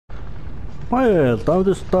Well, time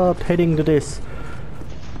to start heading to this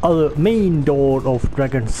other main door of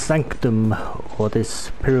Dragon's Sanctum, or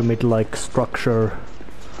this pyramid-like structure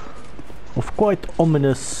of quite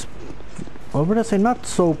ominous, or would I say not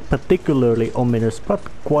so particularly ominous, but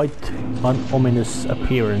quite an ominous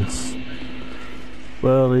appearance.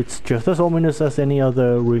 Well, it's just as ominous as any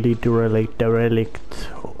other really derelict,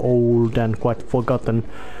 old and quite forgotten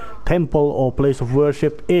temple or place of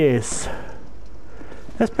worship is.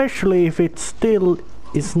 Especially if it still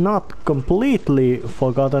is not completely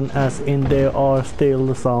forgotten, as in there are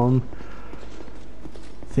still some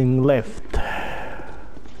thing left.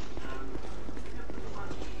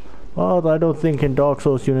 But I don't think in Dark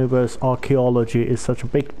Souls universe archaeology is such a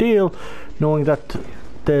big deal, knowing that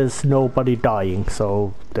there's nobody dying,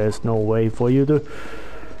 so there's no way for you to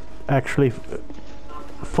actually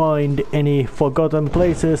find any forgotten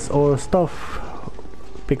places or stuff,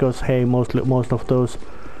 because hey, most of those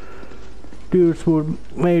dudes who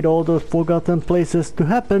made all those forgotten places to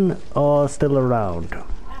happen are still around.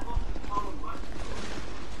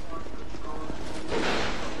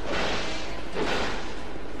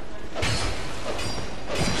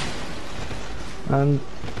 And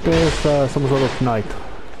there's some sort of knight.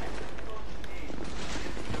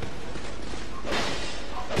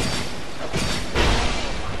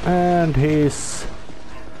 And he's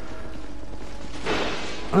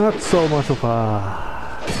not so much of a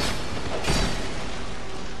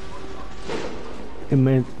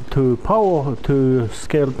to power to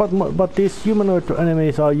scale, but these humanoid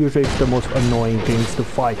enemies are usually the most annoying things to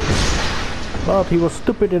fight. But he was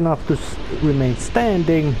stupid enough to remain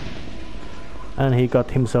standing, and he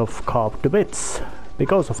got himself carved to bits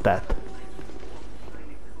because of that.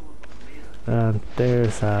 And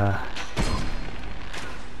there's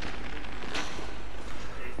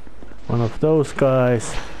one of those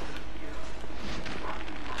guys.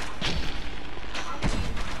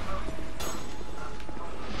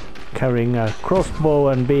 Carrying a crossbow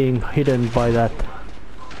and being hidden by that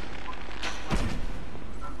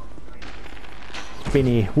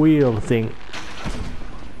spinny wheel thing.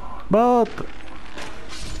 But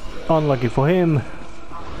unlucky for him,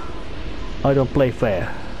 I don't play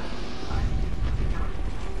fair.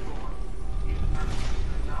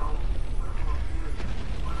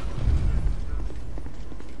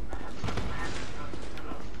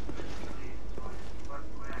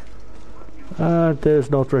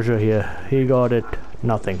 There's no treasure here. He got it.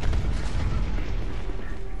 Nothing.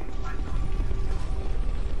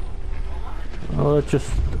 Well, let's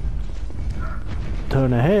just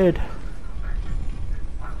turn ahead.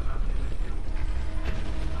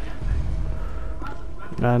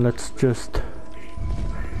 And let's just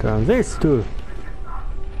turn this too.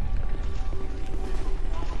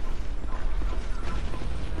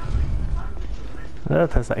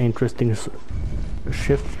 That has an interesting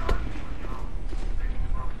shift.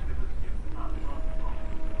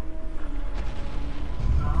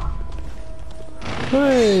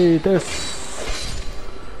 Hey, there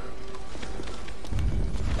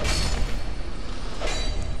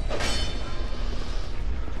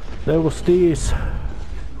was these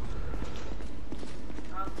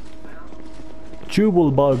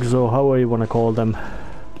jewel bugs, or however you want to call them.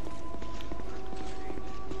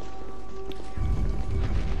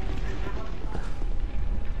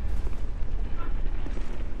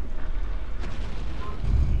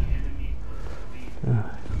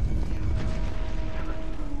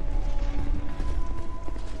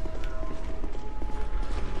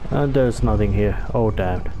 And there's nothing here. Oh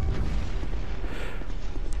damn.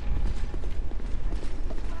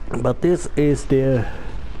 But this is the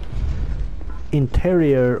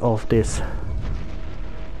interior of this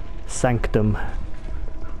sanctum.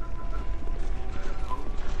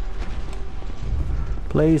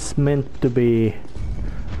 Place meant to be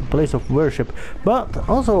a place of worship. But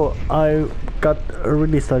also I got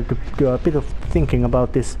really started to do a bit of thinking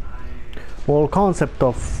about this whole concept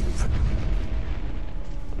of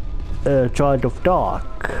Child of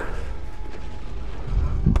Dark,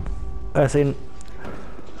 as in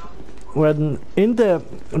when in the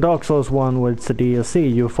Dark Souls 1, where it's a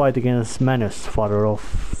DLC, you fight against Manus, Father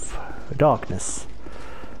of Darkness,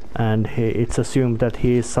 and it's assumed that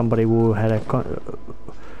he is somebody who had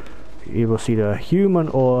he was either a human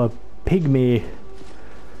or a pygmy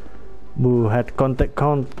who had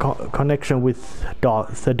connection with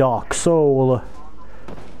the Dark Soul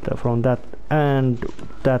from that, and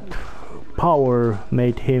that power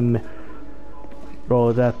made him,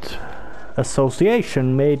 or that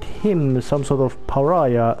association made him some sort of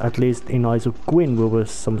pariah, at least in eyes of Gwyn, who was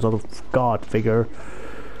some sort of god figure.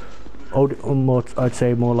 I'd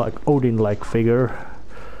say more like Odin-like figure.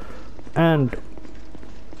 and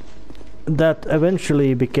that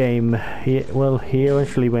eventually became he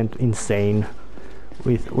eventually went insane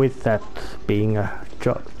with that being a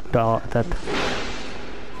that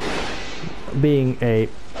being a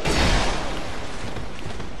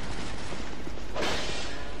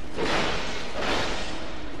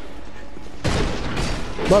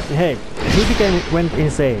but hey, he went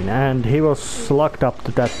insane, and he was locked up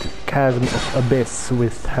to that chasm of abyss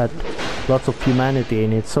with had lots of humanity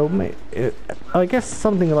in it. So I guess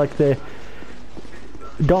something like the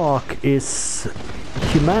dark is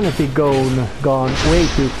humanity gone way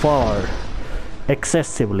too far,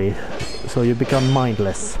 excessively, so you become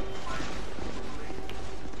mindless.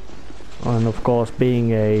 And of course,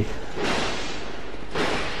 being a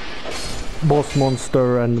boss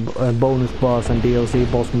monster and bonus boss and DLC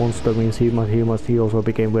boss monster means he also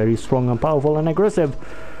became very strong and powerful and aggressive.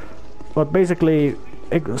 But basically,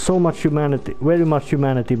 so much humanity, very much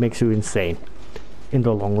humanity makes you insane in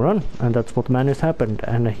the long run, and that's what Manus happened,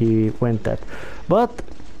 and he went that. But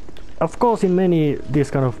of course, in many these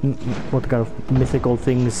kind of mythical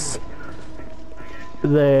things,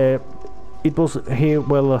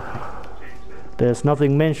 there's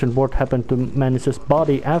nothing mentioned what happened to Manus's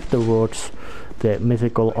body afterwards. The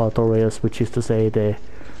mythical Artorias, which is to say the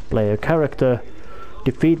player character,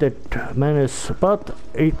 defeated Manus, but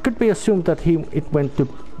it could be assumed that it went to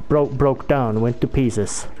broke down, went to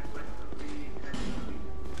pieces.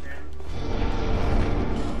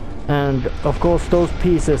 And of course those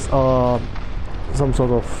pieces are some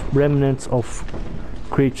sort of remnants of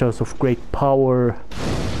creatures of great power,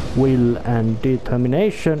 will and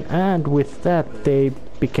determination, and with that they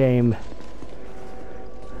became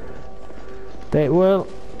they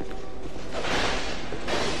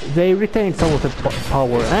retained some of the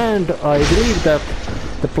power. And I believe that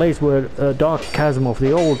the place where Dark Chasm of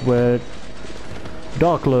the Old, where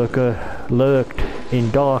Dark Lurker lurked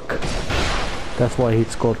in dark, that's why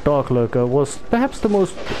it's called Dark Lurker, was perhaps the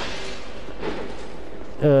most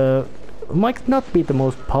might not be the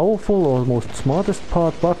most powerful or most smartest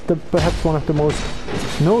part, but perhaps one of the most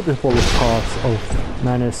noticeable parts of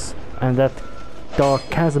Manus. And that Dark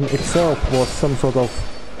Chasm itself was some sort of,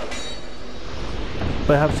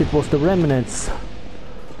 perhaps it was the remnants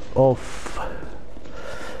of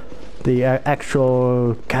the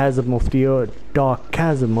actual chasm of the Dark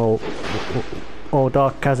Chasm, or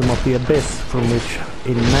Dark Chasm of the Abyss, from which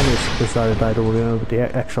in Manus resided. I don't remember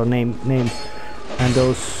the actual name. And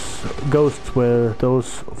those ghosts were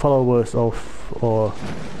those followers of, or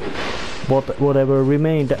whatever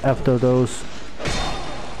remained after those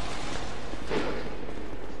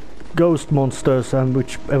ghost monsters, and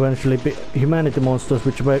which eventually humanity monsters,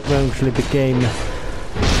 which eventually became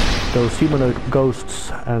those humanoid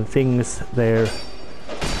ghosts and things there.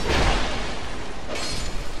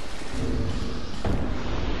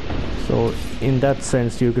 So in that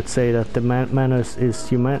sense you could say that the Manus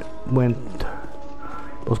is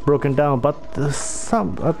was broken down, but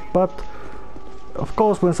but of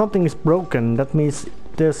course when something is broken, that means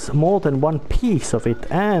there's more than one piece of it,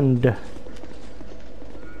 and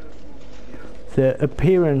the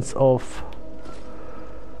appearance of,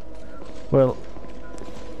 well,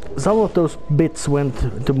 some of those bits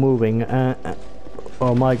went to moving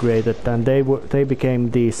or migrated, and they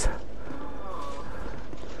became these.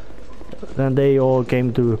 Then they all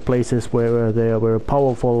came to places where there were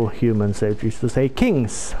powerful humans, which is to say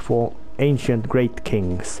kings, for ancient great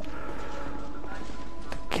kings.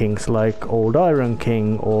 Kings like Old Iron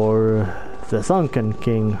King, or the Sunken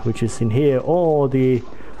King, which is in here, or the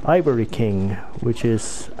Ivory King, which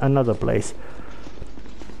is another place.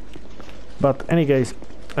 But any case,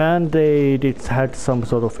 and they had some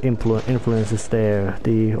sort of influences there.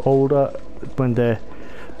 The older, when the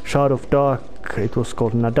Shard of Dark, it was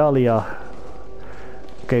called Nadalia,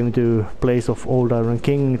 came to place of Old Iron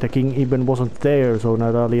King, the king even wasn't there, so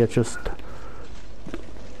Nadalia just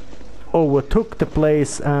overtook the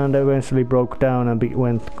place and eventually broke down and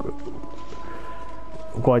went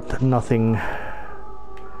quite nothing,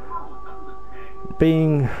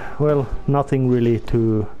 being, well, nothing really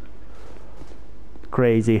too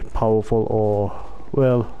crazy powerful, or,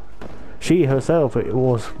 well, she herself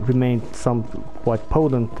remained some quite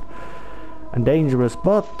potent and dangerous,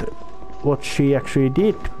 but what she actually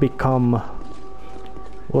did become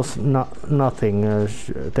was nothing.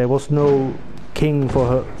 There was no king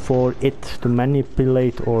for it to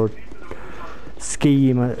manipulate or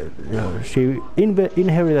scheme. She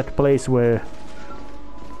inherited a place where,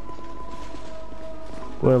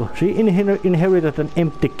 well, she inherited an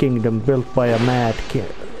empty kingdom built by a mad king,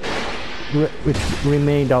 which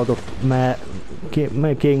remained out of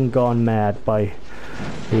king gone mad by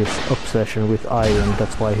his obsession with iron.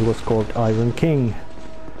 That's why he was called Iron King.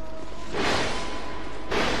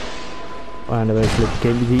 And eventually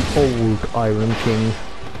became the old Iron King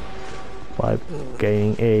by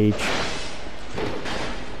gaining age.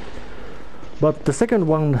 But the second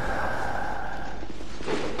one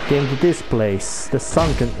came to this place, the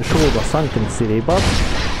sunken city, but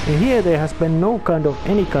in here there has been no kind of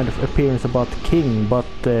any kind of appearance about king, but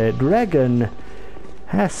the dragon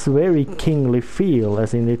has very kingly feel,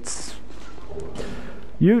 as in it's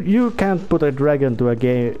you can't put a dragon to a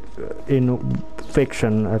game in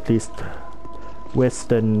fiction, at least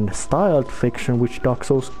Western styled fiction, which Dark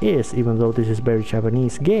Souls is, even though this is very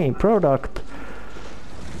Japanese game product.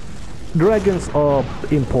 Dragons are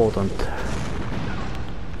important,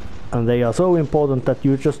 and they are so important that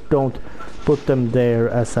you just don't put them there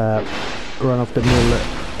as a run-of-the-mill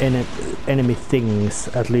enemy things,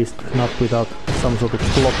 at least not without some sort of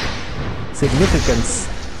plot significance.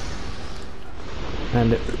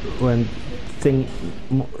 And when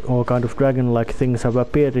or kind of dragon-like things have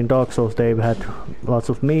appeared in Dark Souls, they've had lots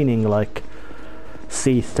of meaning, like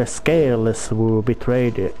Seath the Scaleless, who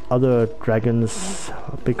betrayed other dragons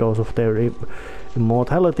because of their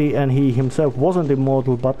immortality, and he himself wasn't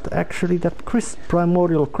immortal, but actually that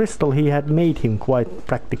primordial crystal he had made him quite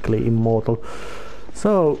practically immortal.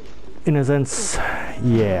 So in a sense,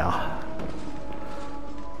 yeah.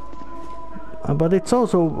 But it's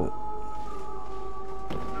also,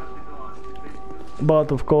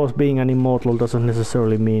 but of course being an immortal doesn't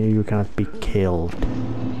necessarily mean you cannot be killed.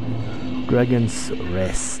 Dragons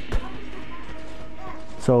rest.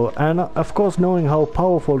 So, and of course, knowing how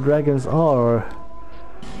powerful dragons are,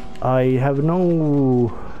 I have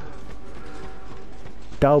no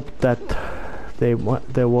doubt that there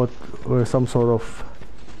were some sort of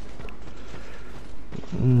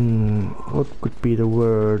what could be the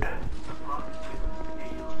word?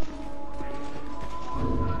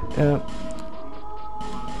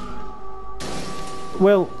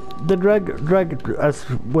 Well, the drag as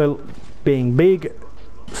well, being big,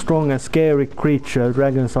 strong and scary creature,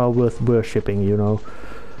 dragons are worth worshipping, you know.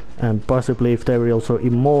 And possibly if they're also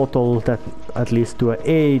immortal, that at least to an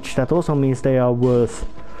age, that also means they are worth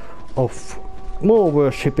of more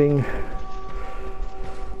worshipping.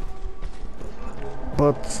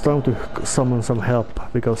 But it's time to summon some help,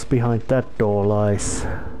 because behind that door lies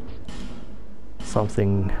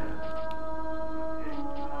something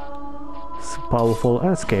powerful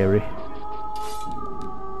and scary.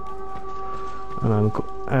 And I'm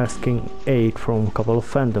asking aid from a couple of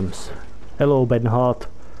phantoms. Hello, Benhart.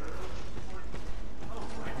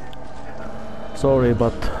 Sorry,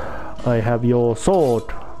 but I have your sword,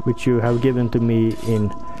 which you have given to me in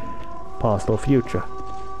past or future.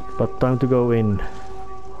 But time to go in.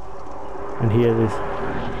 And here it is.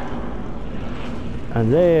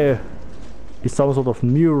 And there is some sort of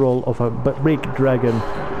mural of a big dragon.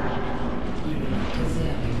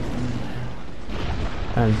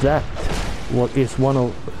 And that what is one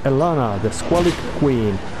of Elana, the Squalid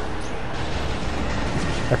Queen,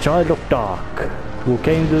 a child of dark, who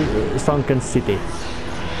came to the sunken city.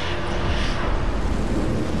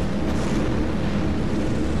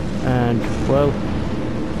 And well,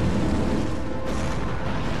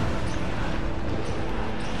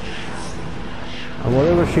 and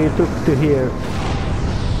whatever she took to here,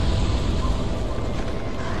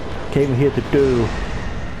 came here to do,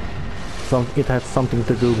 it had something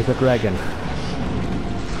to do with the dragon.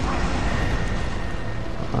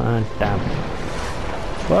 And damn.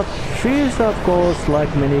 But she's of course,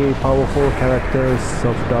 like many powerful characters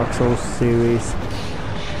of Dark Souls series,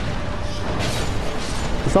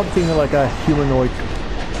 something like a humanoid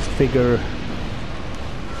figure,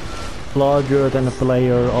 larger than a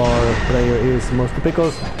player, or a player is mostly,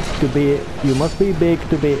 because you must be big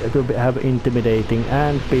to have intimidating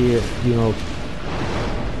and be, you know,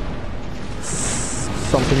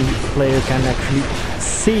 something player can actually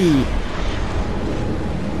see.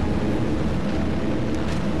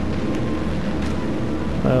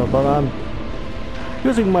 But I'm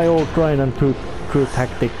using my old tried and true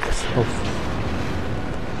tactics of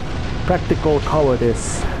practical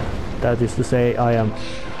cowardice. That is to say, I am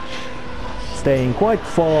staying quite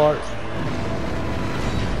far,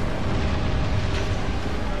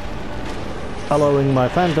 allowing my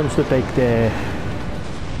phantoms to take the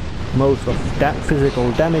most of that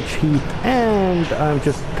physical damage heat, and I'm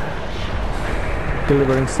just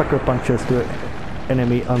delivering sucker punches to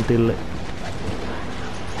enemy until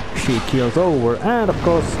she kills over. And of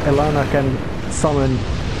course Elana can summon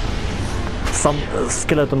some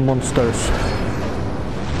skeleton monsters,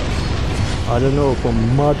 I don't know,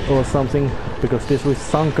 from mud or something, because this was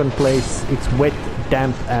sunken place, it's wet,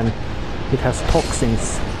 damp and it has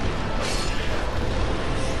toxins.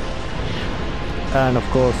 And of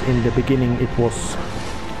course in the beginning it was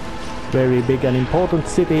very big and important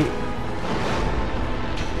city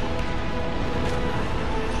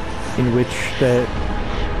in which the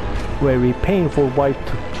very painful white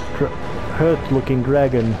hurt-looking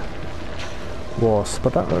dragon was.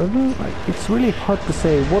 But it's really hard to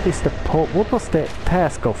say what was the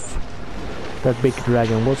task of that big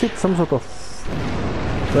dragon. Was it some sort of...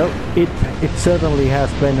 Well, it certainly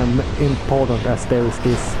has been important as there is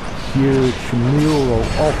this huge mural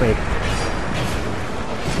of it.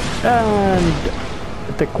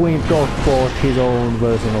 And the Queen brought forth his own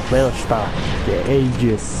version of Velsta, the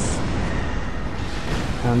Aegis.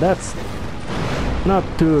 And that's not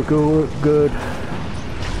too good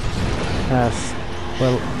as...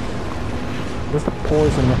 Well, does the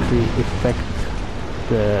poison actually affect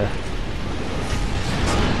the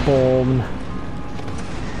spawn?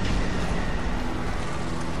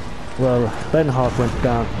 Well, Benhart went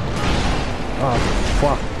down. Oh,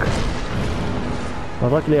 fuck.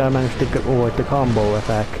 But luckily I managed to avoid the combo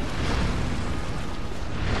attack.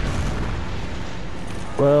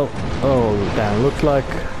 Well, oh damn, looks like...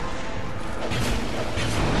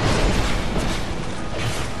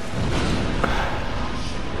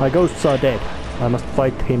 my ghosts are dead. I must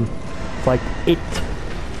fight him. Fight it.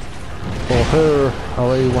 Or her,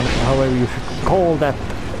 however you should call that.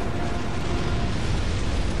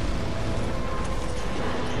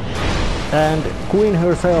 And Queen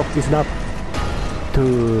herself is not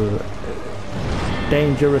too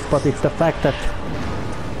dangerous, but it's the fact that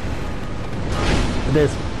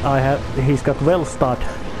he's got Velstad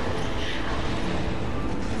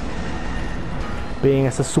being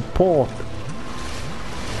as a support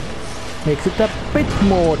makes it a bit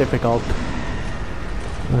more difficult.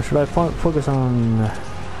 Should I focus on...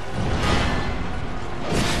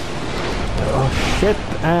 oh shit,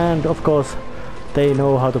 and of course they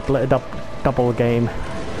know how to play double game.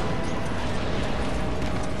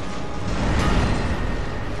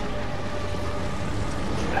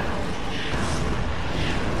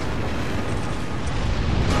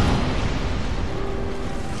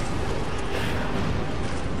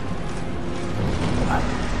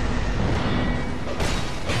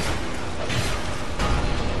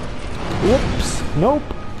 Whoops, nope.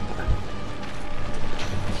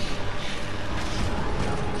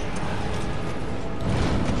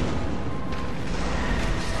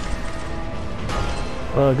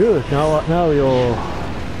 Good. Now your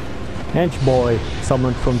hench boy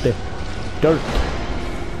summoned from the dirt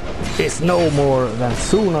is no more than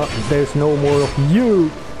Suna. There's no more of you,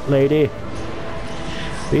 lady.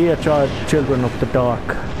 Be a children of the dark,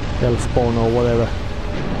 hellspawn or whatever.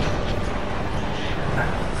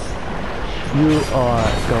 You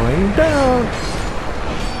are going down.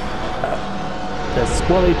 The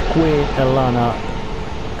squalid Queen Elana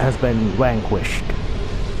has been vanquished.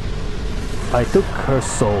 I took her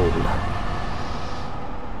soul.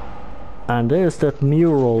 And there's that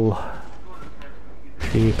mural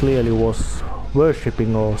she clearly was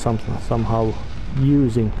worshipping or somehow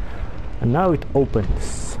using. And now it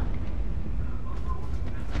opens.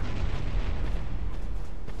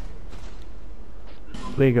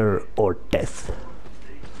 Vigor or death?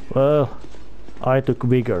 Well, I took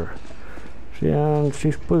vigor.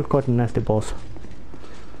 She's quite a nasty boss.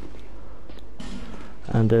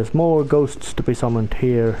 And there's more ghosts to be summoned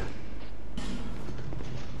here.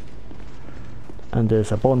 And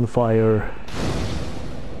there's a bonfire.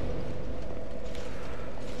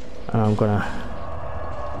 And I'm gonna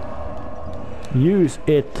use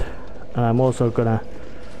it. And I'm also gonna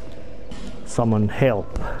summon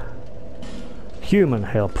help. Human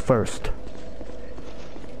help first.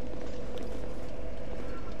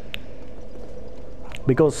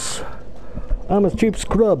 Because I'm a cheap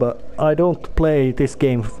scrubber, I don't play this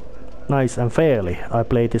game nice and fairly. I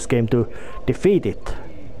play this game to defeat it.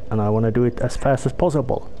 And I want to do it as fast as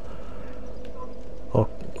possible. Or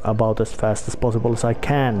about as fast as possible as I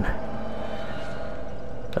can.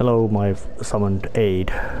 Hello, my summoned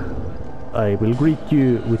aid. I will greet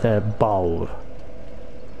you with a bow.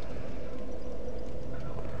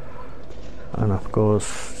 And of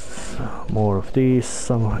course, more of these,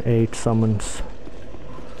 some 8 summons.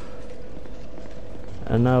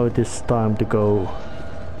 And now it is time to go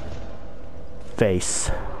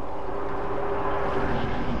face.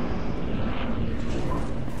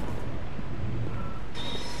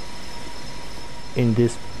 In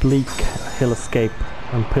this bleak hellscape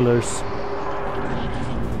and pillars.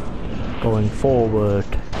 Going forward.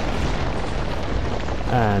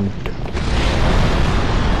 And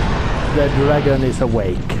the dragon is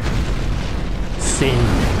awake. Sin,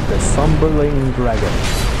 the slumbering dragon.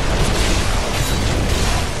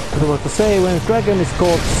 I was about to say, when a dragon is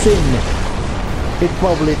called Sin, it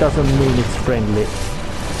probably doesn't mean it's friendly.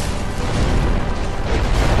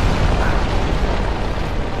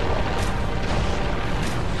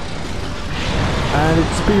 And it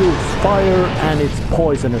spews fire and it's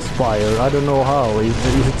poisonous fire. I don't know how.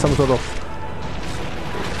 Is it some sort of...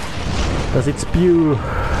 Does it spew...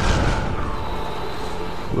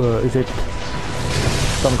 is it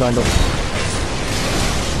some kind of...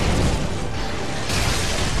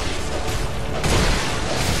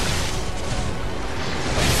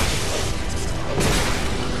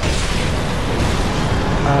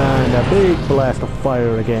 And a big blast of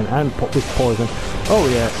fire again, and with poison. Oh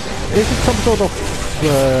yeah, is it some sort of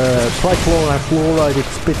trichloride and fluoride it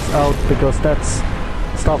spits out, because that's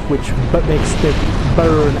stuff which makes it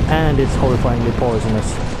burn and it's horrifyingly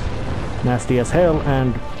poisonous. Nasty as hell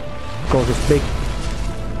and causes big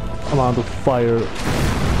amount of fire.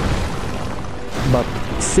 But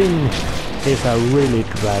Sin is a really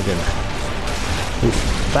dragon. He's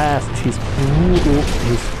fast, he's brutal,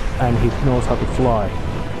 and he knows how to fly.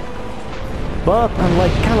 But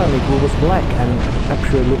unlike Calamity, who was black and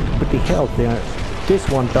actually looked pretty healthy, this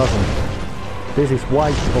one doesn't. This is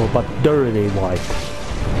white, but dirty white.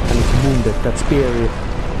 And it's wounded, that's scary.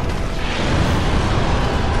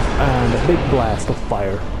 And a big blast of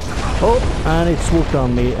fire. Oh, and it swooped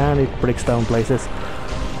on me and it breaks down places.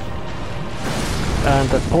 And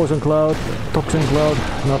that poison cloud, toxin cloud,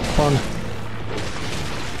 not fun.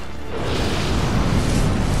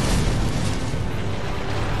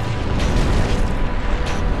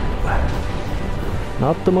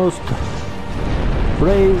 Not the most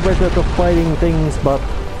brave method of fighting things, but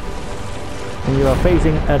when you are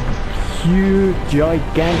facing a huge,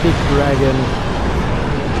 gigantic dragon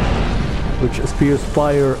which spews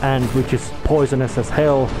fire and which is poisonous as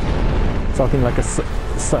hell, something like a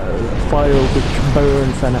fire which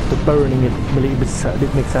burns, and after burning it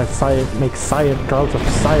makes clouds of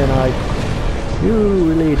cyanide. You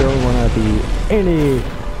really don't want to be any...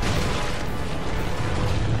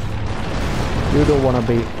 You don't want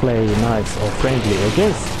to be playing nice or friendly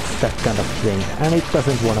against that kind of thing, and it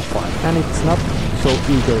doesn't want to fight, and it's not so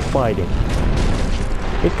eager fighting.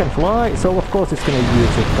 It can fly, so of course it's gonna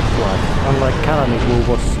use it to fly, unlike Calamity, who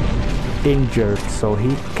was injured, so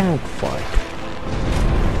he can't fight.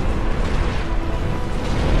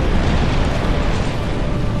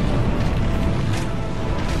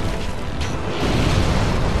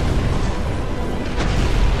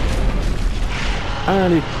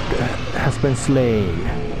 And it has been slain.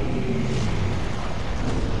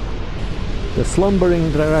 The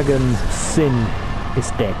slumbering dragon Sin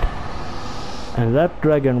is dead. And that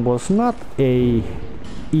dragon was not a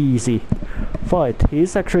easy fight.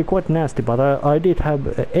 He's actually quite nasty, but I did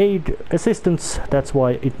have aid assistance. That's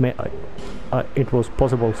why it was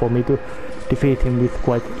possible for me to defeat him with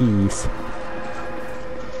quite ease.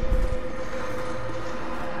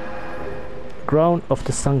 Crown of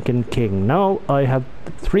the Sunken King. Now I have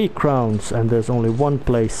 3 crowns and there's only one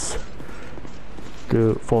place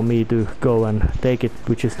for me to go and take it,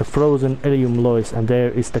 which is the frozen Elium Lois, and there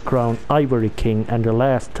is the crown Ivory King, and the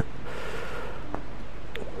last...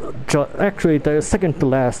 actually the second to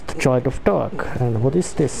last Child of Dark. And what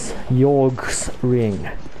is this? Yorg's Ring.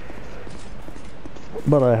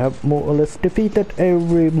 But I have more or less defeated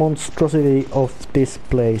every monstrosity of this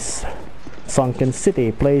place. Sunken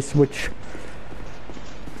City, place which...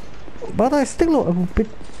 But I still am a bit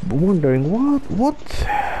wondering what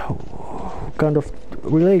kind of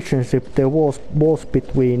relationship there was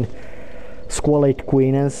between Squalid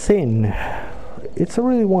Queen and Sin. It's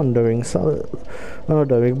really wondering,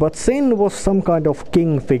 but Sin was some kind of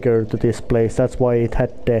king figure to this place. That's why it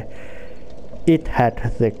had the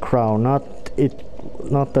crown, not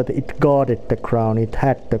that it guarded the crown. It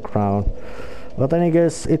had the crown. But then I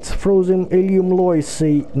guess it's Frozen Elium Lois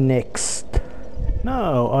next.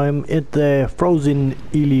 Now I'm at the Frozen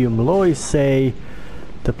Elium Lois,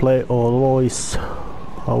 the play or Lois,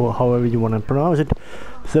 however you want to pronounce it.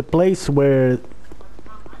 The place where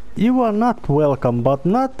you are not welcome, but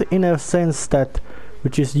not in a sense that,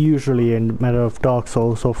 which is usually in matter of Dark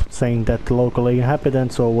Souls, of saying that local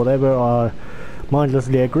inhabitants or whatever are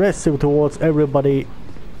mindlessly aggressive towards everybody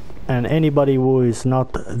and anybody who is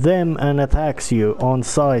not them and attacks you on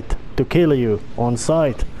sight to kill you on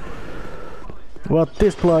sight. But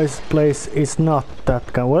this place is not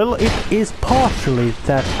that kind. Well, it is partially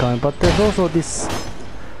that kind, but there's also this...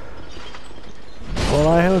 Well,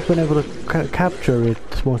 I haven't been able to capture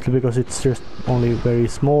it, mostly because it's just only very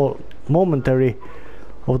small, momentary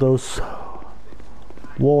of those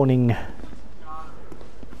warning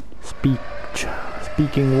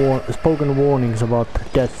spoken warnings about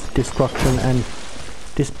death, destruction and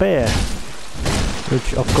despair.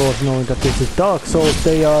 Which, of course, knowing that this is Dark Souls,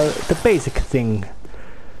 they are the basic thing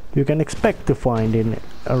you can expect to find in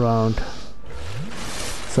around.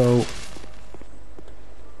 So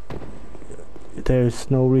there's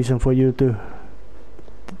no reason for you to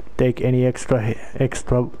take any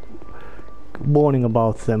extra warning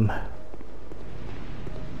about them.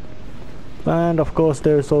 And of course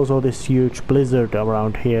there's also this huge blizzard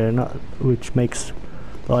around here, which makes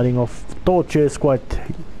lighting of torches quite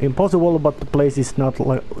impossible, but the place is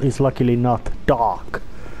luckily not dark.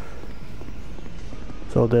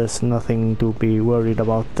 So there's nothing to be worried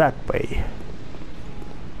about that way.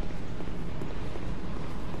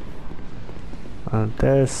 And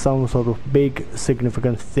there's some sort of big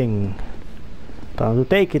significant thing. Time to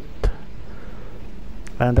take it.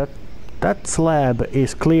 And that slab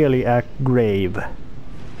is clearly a grave.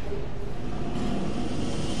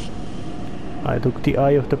 I took the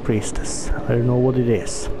eye of the priestess. I don't know what it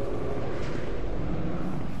is.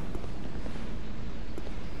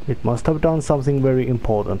 It must have done something very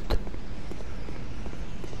important.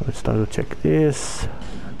 It's time to check this.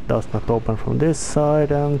 It does not open from this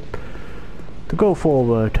side, and to go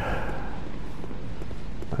forward.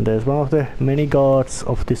 And there's one of the many guards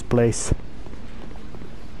of this place.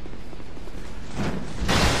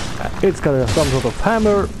 It's got some sort of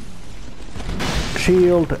hammer,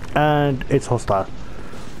 shield, and it's hostile.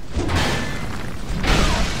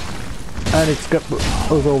 And it's got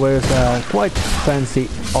also wears quite fancy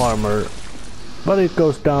armor, but it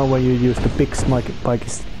goes down when you use the big spiky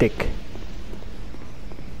stick.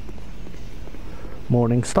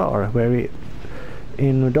 Morning Star, very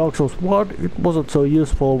in Dark Souls 1 it wasn't so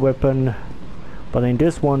useful weapon, but in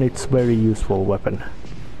this one it's very useful weapon.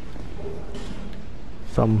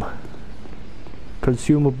 Some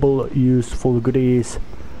consumable useful goodies,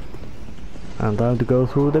 and time to go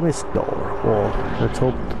through the mist door. Well, let's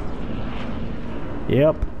hope.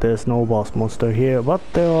 Yep, there's no boss monster here, but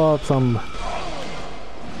there are some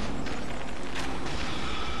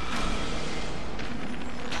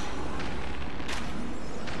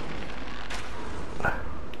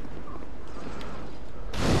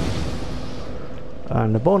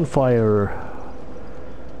and a bonfire,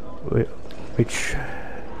 which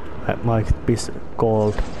might be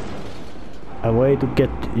called a way to get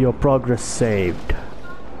your progress saved.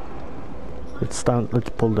 Let's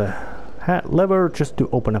pull the lever just to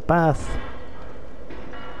open a path.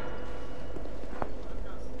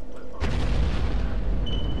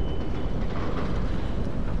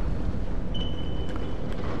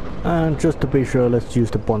 And just to be sure, let's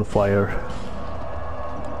use the bonfire.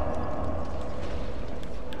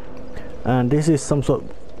 And this is some sort.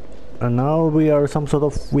 And now we are some sort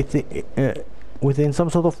of within some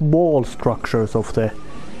sort of wall structures of the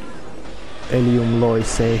Elium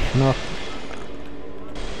Loise. Not.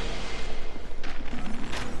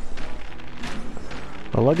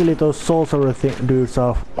 Well, luckily those sorcerer dudes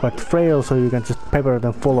are quite frail, so you can just pepper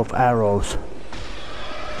them full of arrows.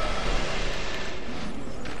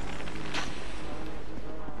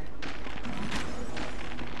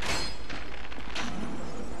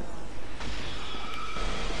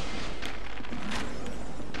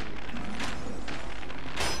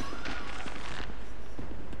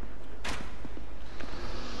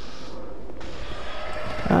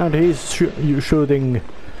 And he's shooting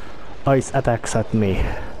ice attacks at me.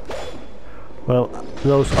 Well,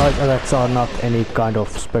 those ice attacks are not any kind of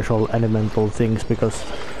special elemental things, because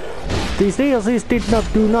these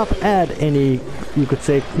DLCs do not add any, you could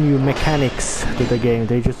say, new mechanics to the game.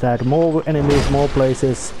 They just add more enemies, more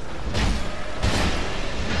places.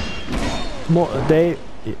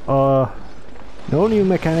 No new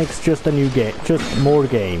mechanics, just a new game, just more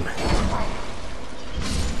game.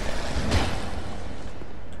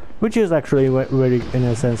 Which is actually very, in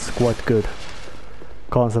a sense, quite good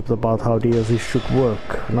concept about how DLC should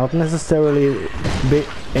work. Not necessarily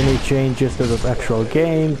any changes to the actual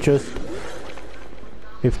game, just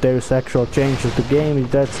if there's actual changes to the game,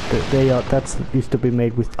 that's used to be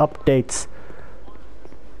made with updates.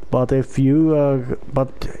 But if you are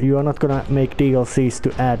not gonna make DLCs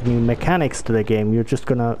to add new mechanics to the game. You're just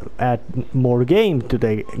gonna add more game to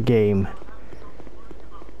the game.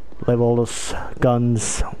 Levels,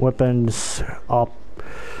 guns, weapons, up,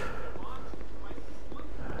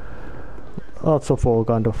 lots of all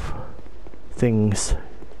kind of things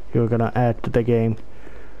you're gonna add to the game.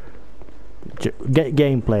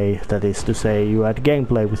 Gameplay, that is to say, you add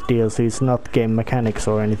gameplay with DLCs, not game mechanics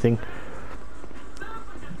or anything.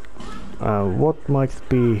 What might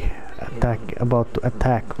be about to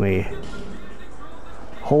attack me?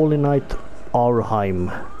 Holy Knight Arheim.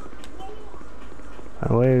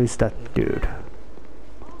 And where is that dude?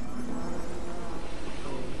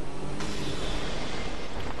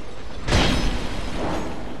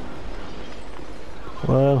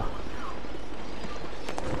 Well,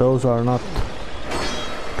 those are not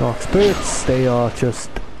dark spirits, they are just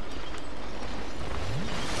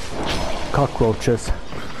cockroaches,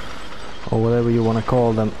 or whatever you want to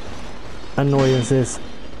call them, annoyances.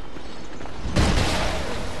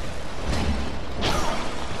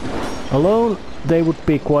 Alone they would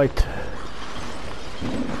be quite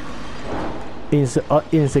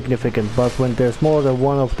insignificant, but when there's more than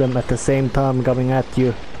one of them at the same time coming at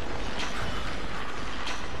you,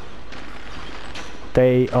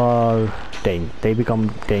 they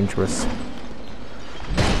become dangerous.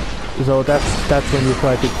 So that's when you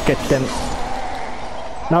try to get them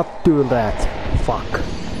not do that. Fuck.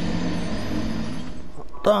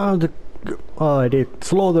 I did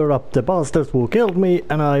slaughter up the bastards who killed me,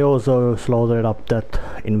 and I also slaughtered up that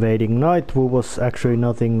invading knight who was actually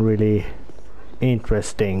nothing really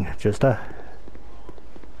interesting, just a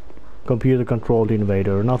computer controlled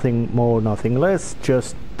invader, nothing more, nothing less,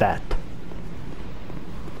 just that.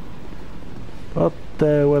 But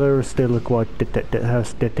the weather still quite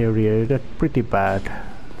has deteriorated pretty bad,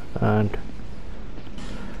 and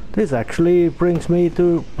this actually brings me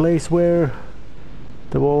to a place where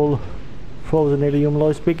the whole frozen Ilium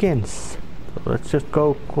Lois begins. So let's just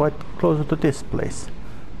go quite closer to this place.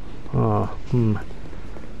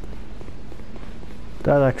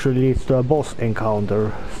 That actually leads to a boss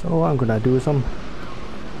encounter, so I'm gonna do some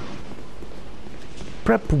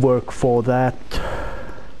prep work for that.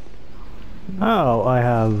 Now I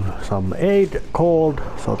have some aid called,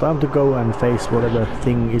 so time to go and face whatever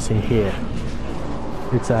thing is in here.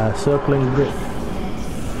 It's a circling grid.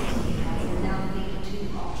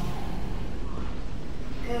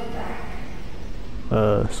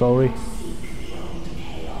 Sorry.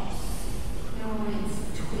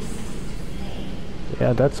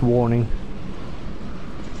 Yeah, that's warning.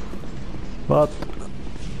 But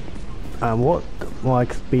what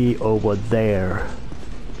might be over there?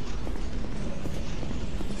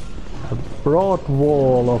 A broad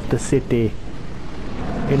wall of the city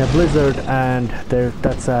in a blizzard, and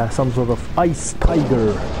that's some sort of ice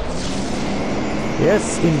tiger.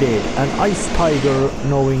 Yes, indeed, an ice tiger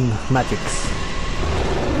knowing magics.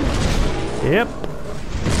 Yep.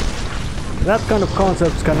 That kind of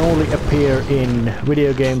concepts can only appear in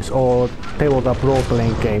video games or tabletop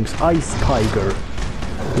role-playing games. Ice tiger,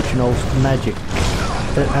 which knows magic,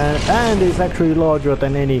 and is actually larger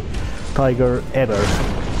than any tiger ever.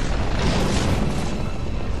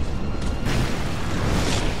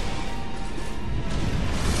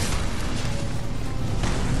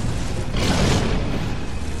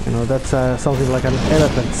 You know, that's something like an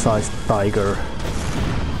elephant-sized tiger.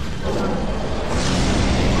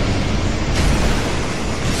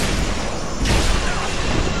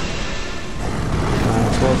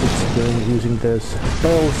 It's using those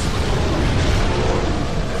spells.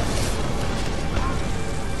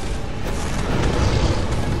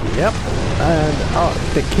 Yep, and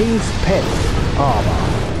the king's pet armor.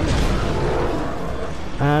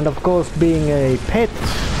 And of course, being a pet,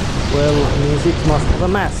 well, means it must have a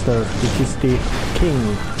master, which is the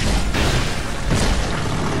king.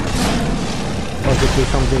 Possibly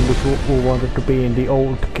something which we wanted to be in the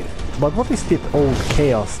old. But what is this old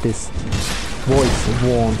chaos? This voice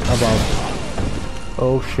warned about.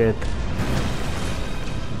 Oh shit.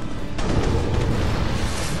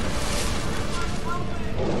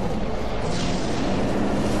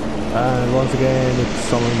 And once again it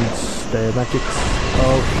summons the magics.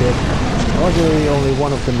 Oh shit. Luckily only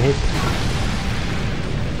one of them hit.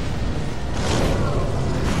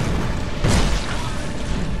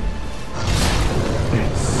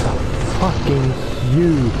 It's a fucking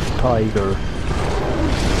huge tiger.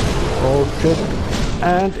 Oh shit.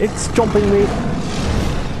 And it's jumping me.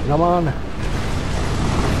 Come on.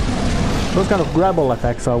 Those kind of grapple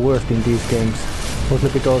attacks are worst in these games. Mostly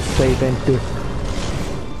because they tend to...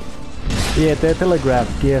 Yeah, they're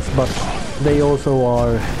telegraphed, yes, but they also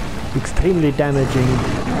are extremely damaging.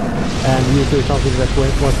 And usually something that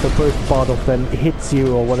once the first part of them hits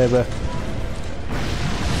you or whatever,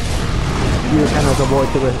 you cannot avoid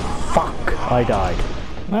the... Fuck! I died.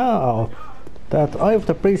 Oh. That Eye of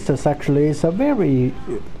the Priestess actually is a very,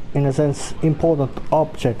 in a sense, important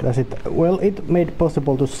object, as it made it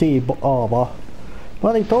possible to see Ava,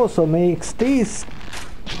 but it also makes these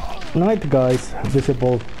night guys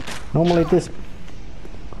visible. Normally this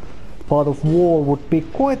part of wall would be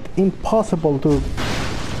quite impossible to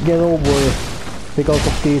get over because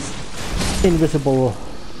of these invisible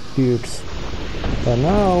dudes. But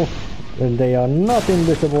now, when they are not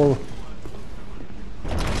invisible,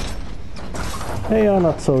 they are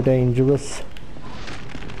not so dangerous.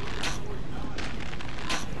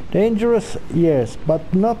 Dangerous, yes,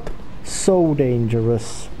 but not so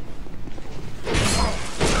dangerous.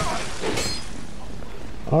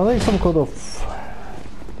 Are they some kind of...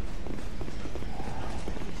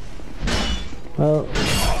 Well,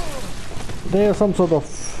 they are some sort of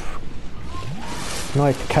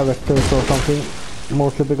night characters or something,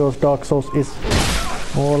 mostly because Dark Souls is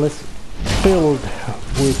more or less filled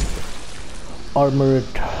with armored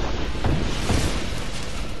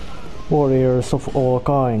warriors of all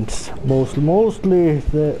kinds. Mostly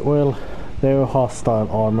they're hostile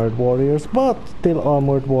armored warriors, but still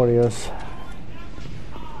armored warriors.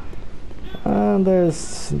 And there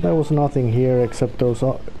was nothing here except those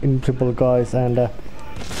invisible guys and a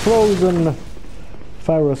frozen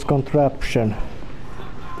Pharaoh's contraption.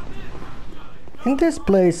 In this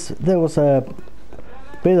place there was a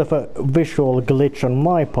bit of a visual glitch on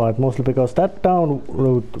my part, mostly because that down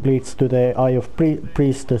route leads to the Eye of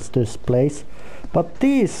Priestess's place, but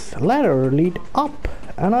these ladders lead up,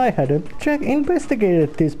 and I hadn't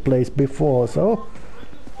investigated this place before, so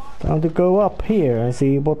time to go up here and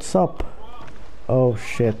see what's up. Oh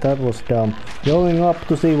shit, that was dumb. Going up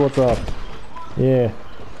to see what's up. Yeah,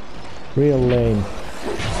 real lame.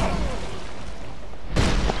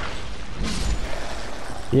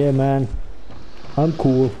 Yeah man, I'm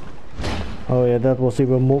cool. Oh yeah, that was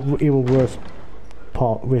even worse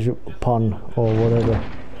pun or whatever.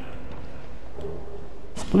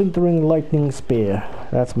 Splintering lightning spear.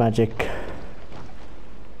 That's magic.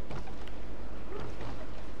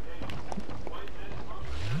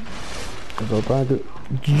 So trying to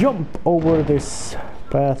jump over this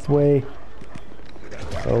pathway.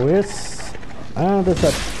 Oh yes, and there's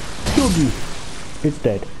that doggy. It's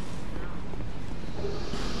dead.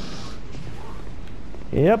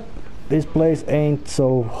 Yep, this place ain't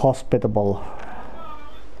so hospitable.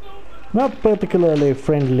 Not particularly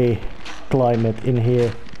friendly climate in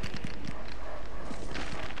here.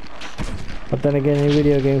 But then again, in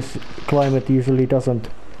video games, climate usually doesn't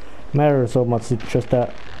matter so much. It's just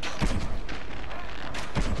a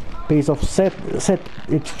piece of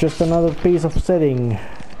it's just another piece of setting.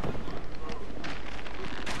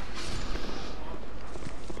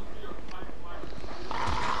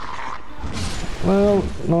 Well,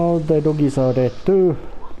 no, the doggies are dead too.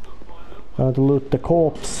 Time to loot the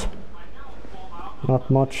corpse. Not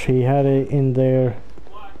much he had in there.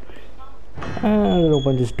 And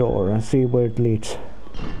open this door and see where it leads.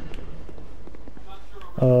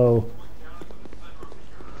 Oh.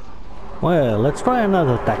 Well, let's try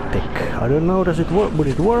another tactic. I don't know, would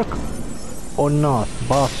it work or not,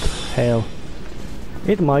 but hell,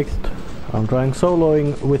 it might. I'm trying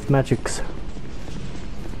soloing with magics.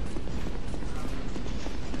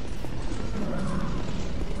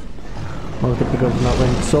 Mostly because now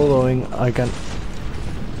when soloing I can...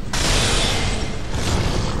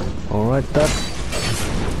 Alright, that...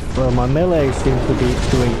 Well, my melee seems to be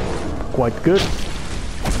doing quite good,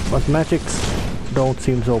 but magics don't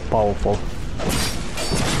seem so powerful.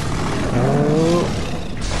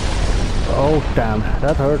 Oh damn,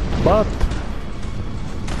 that hurt, but...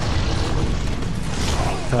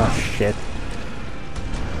 Oh shit.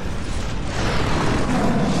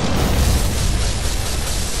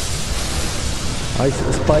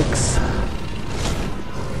 Ice spikes.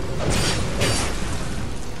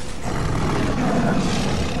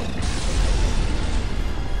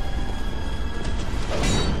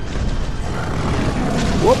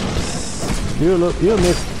 Whoops! You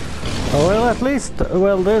missed. Oh, well, at least,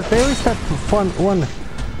 well, there is that one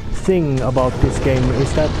thing about this game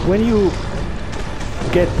is that when you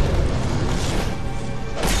get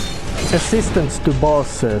assistance to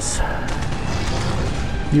bosses,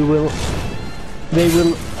 they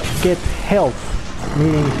will get health,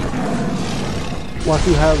 meaning once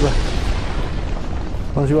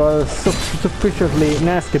you are sufficiently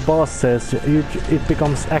nasty bosses, it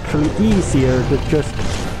becomes actually easier to just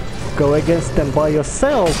go against them by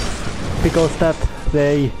yourself, because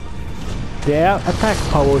their attack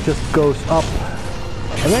power just goes up.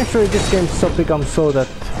 Eventually this game becomes so that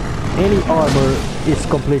any armor is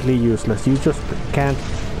completely useless. You just can't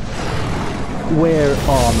wear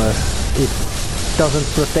armor. It doesn't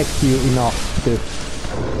protect you enough to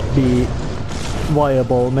be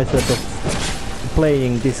viable method of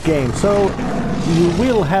playing this game. So you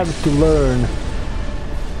will have to learn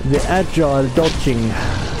the agile dodging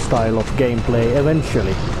style of gameplay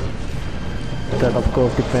eventually. That of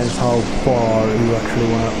course depends how far you actually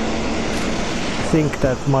wanna think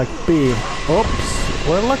that might be. Oops.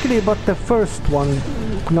 Well, luckily, but the first one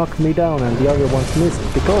knocked me down and the other ones missed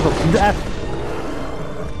because of that.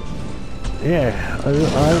 Yeah,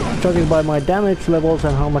 I'm judging by my damage levels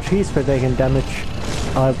and how much he's taking damage.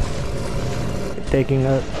 I'm taking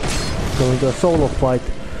going to a solo fight.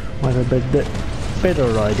 Might have been the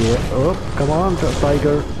better idea. Oh, come on,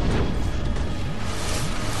 tiger.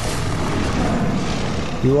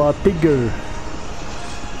 You are bigger.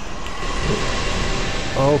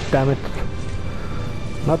 Oh, damn it.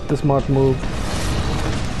 Not the smart move.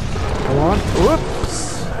 Come on.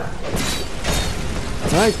 Whoops.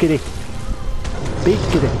 Nice kitty. Big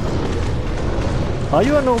kitty. Are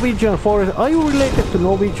you a Norwegian forest? Are you related to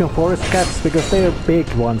Norwegian forest cats? Because they are big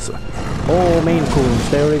ones. Oh, Maine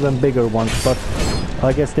Coons. They are even bigger ones. But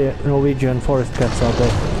I guess the Norwegian forest cats are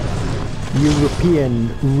the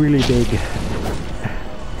European really big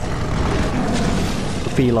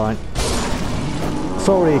feline.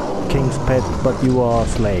 Sorry, King's pet, but you are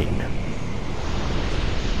slain.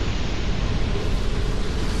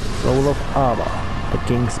 Soul of Ava, the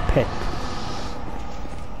King's pet.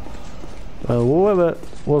 Well, whoever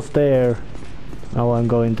was there, now I'm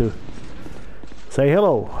going to say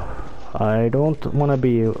hello. I don't want to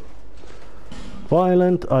be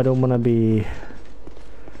violent. I don't want to be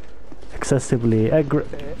excessively I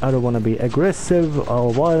don't want to be aggressive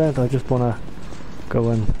or violent. I just want to go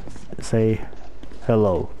and say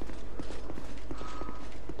hello.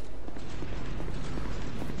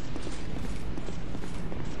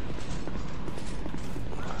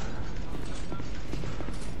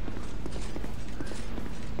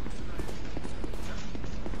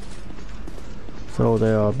 So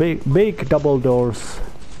there are big double doors.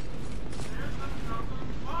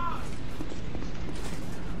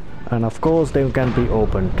 And of course they can be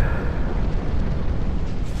opened.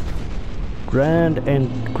 Grand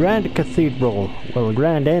Cathedral. Well,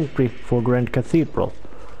 grand entry for Grand Cathedral.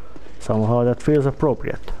 Somehow that feels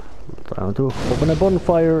appropriate. Time to open a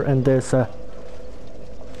bonfire and there's a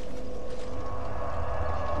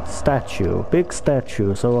statue. Big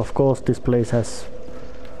statue. So of course this place has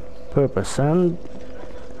purpose and...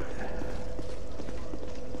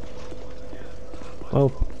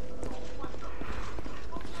 well...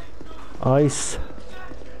 ice.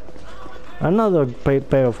 Another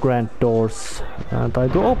pair of grand doors, and I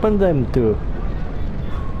do open them too.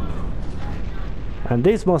 And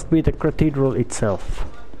this must be the cathedral itself.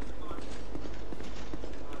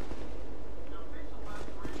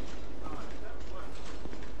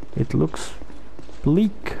 It looks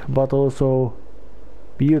bleak but also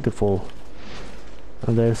beautiful.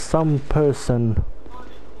 And there's some person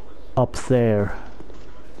up there.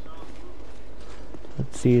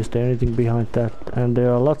 Let's see, is there anything behind that? And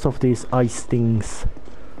there are lots of these ice things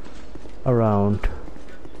around,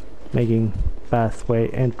 making pathway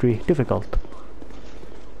entry difficult.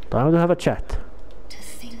 Time to have a chat. To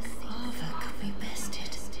think Ava could be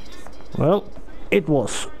bested. Well, it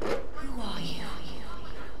was. Who are you?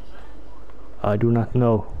 I do not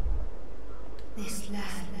know. This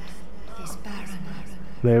land is barren,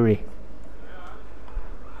 Very.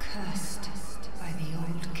 cursed by the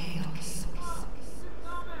old chaos.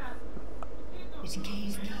 It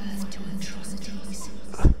gave birth to atrocities,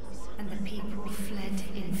 and the people fled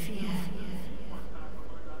in fear.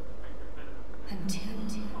 Until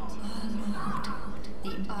our Lord,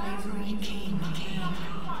 the Ivory King, came.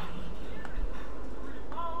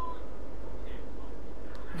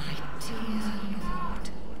 My dear Lord,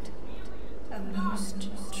 a most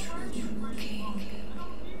true king.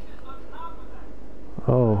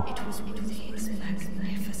 Oh. It was with his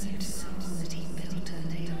magnificent soul that he built a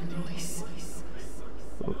Leon Royce.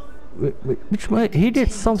 Which he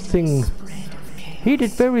did something. He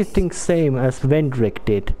did everything same as Vendrick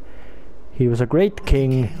did. He was a great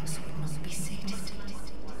king,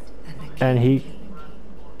 and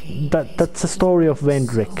that's the story of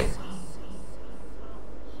Vendrick.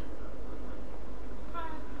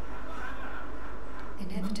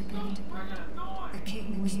 Inevitably, the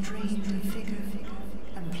king was drained from figure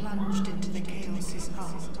and plunged into the chaos's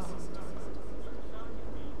heart.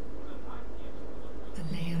 The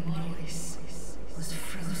Leon Royce was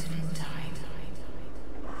frozen in time.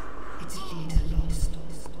 Its leader lost.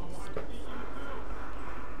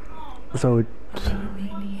 So it, I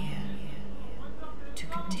remain here to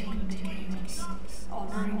contain the chaos,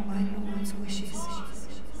 honoring my lord's wishes.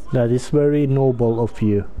 that is very noble of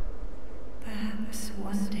you. Perhaps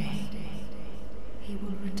one day he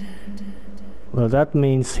will return. Well, that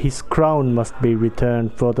means his crown must be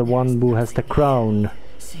returned, for the one who has the crown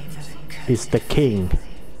is the king.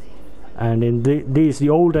 And in the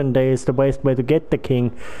olden days, the best way to get the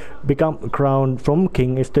king, become crowned from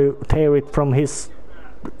king, is to tear it from his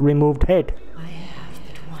removed head. I have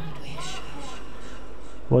but one wish.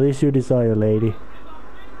 What is your desire, lady? That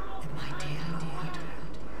my dear lord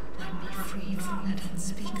might be freed from that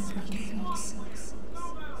unspeakable chaos.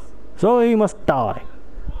 So he must die.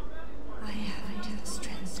 I haven't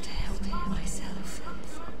strength to help him myself.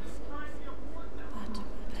 But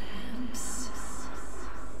perhaps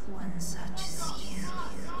one such as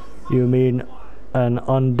you. You mean an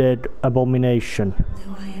undead abomination?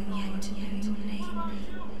 Though I am yet to know your name,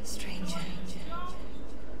 stranger,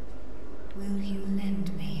 will you lend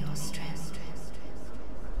me your strength?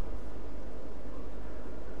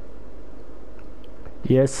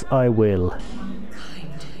 Yes, I will.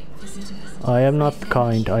 Kind visitor. I am not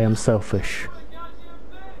kind, I am selfish.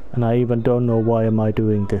 And I even don't know why am I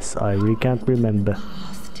doing this. I really can't remember.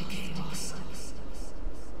 Path to chaos.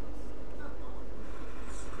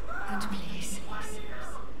 And please,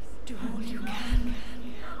 do all you can.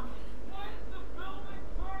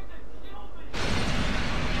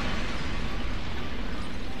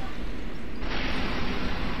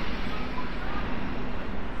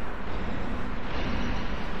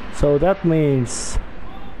 So that means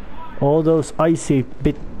all those icy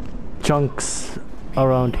bit chunks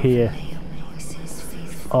around here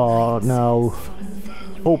are now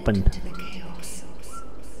open. To the chaos.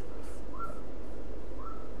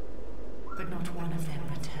 But not one of them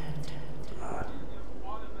returned.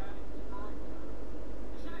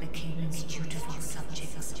 The king's dutiful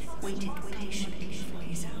subjects waited patiently for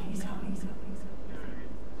his own coming.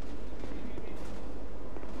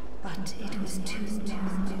 But it was too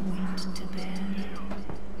long a wait to bear.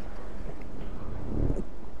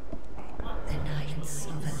 The knights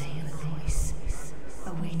of a lay voice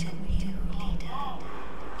await a new leader.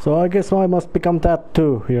 So I guess I must become that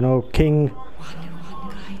too, you know, king. One who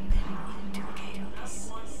will guide them into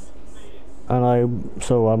chaos. And I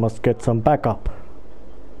must get some backup.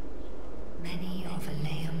 Many of a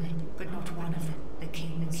layman, but not one of them, the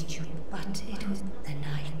king's duty. But it was the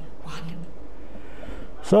night one.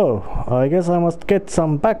 So I guess I must get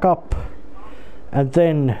some backup and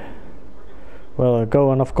then, well,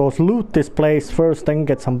 go and of course loot this place first, then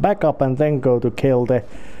get some backup and then go to kill the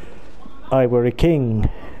Ivory King.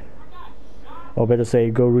 Or better say,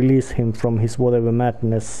 go release him from his whatever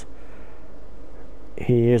madness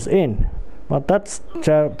he is in. But that's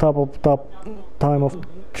job of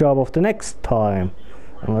the next time.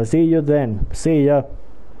 And I'll see you then. See ya.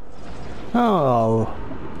 Oh,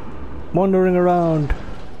 wandering around,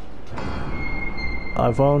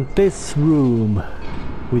 I found this room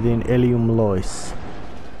within Elium Lois.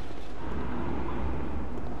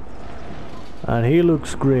 And he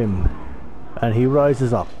looks grim. And he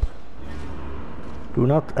rises up. Do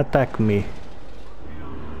not attack me.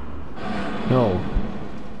 No.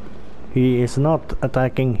 He is not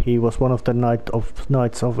attacking. He was one of the knights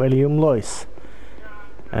of Elium Lois.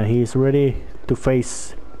 And he is ready to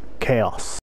face chaos.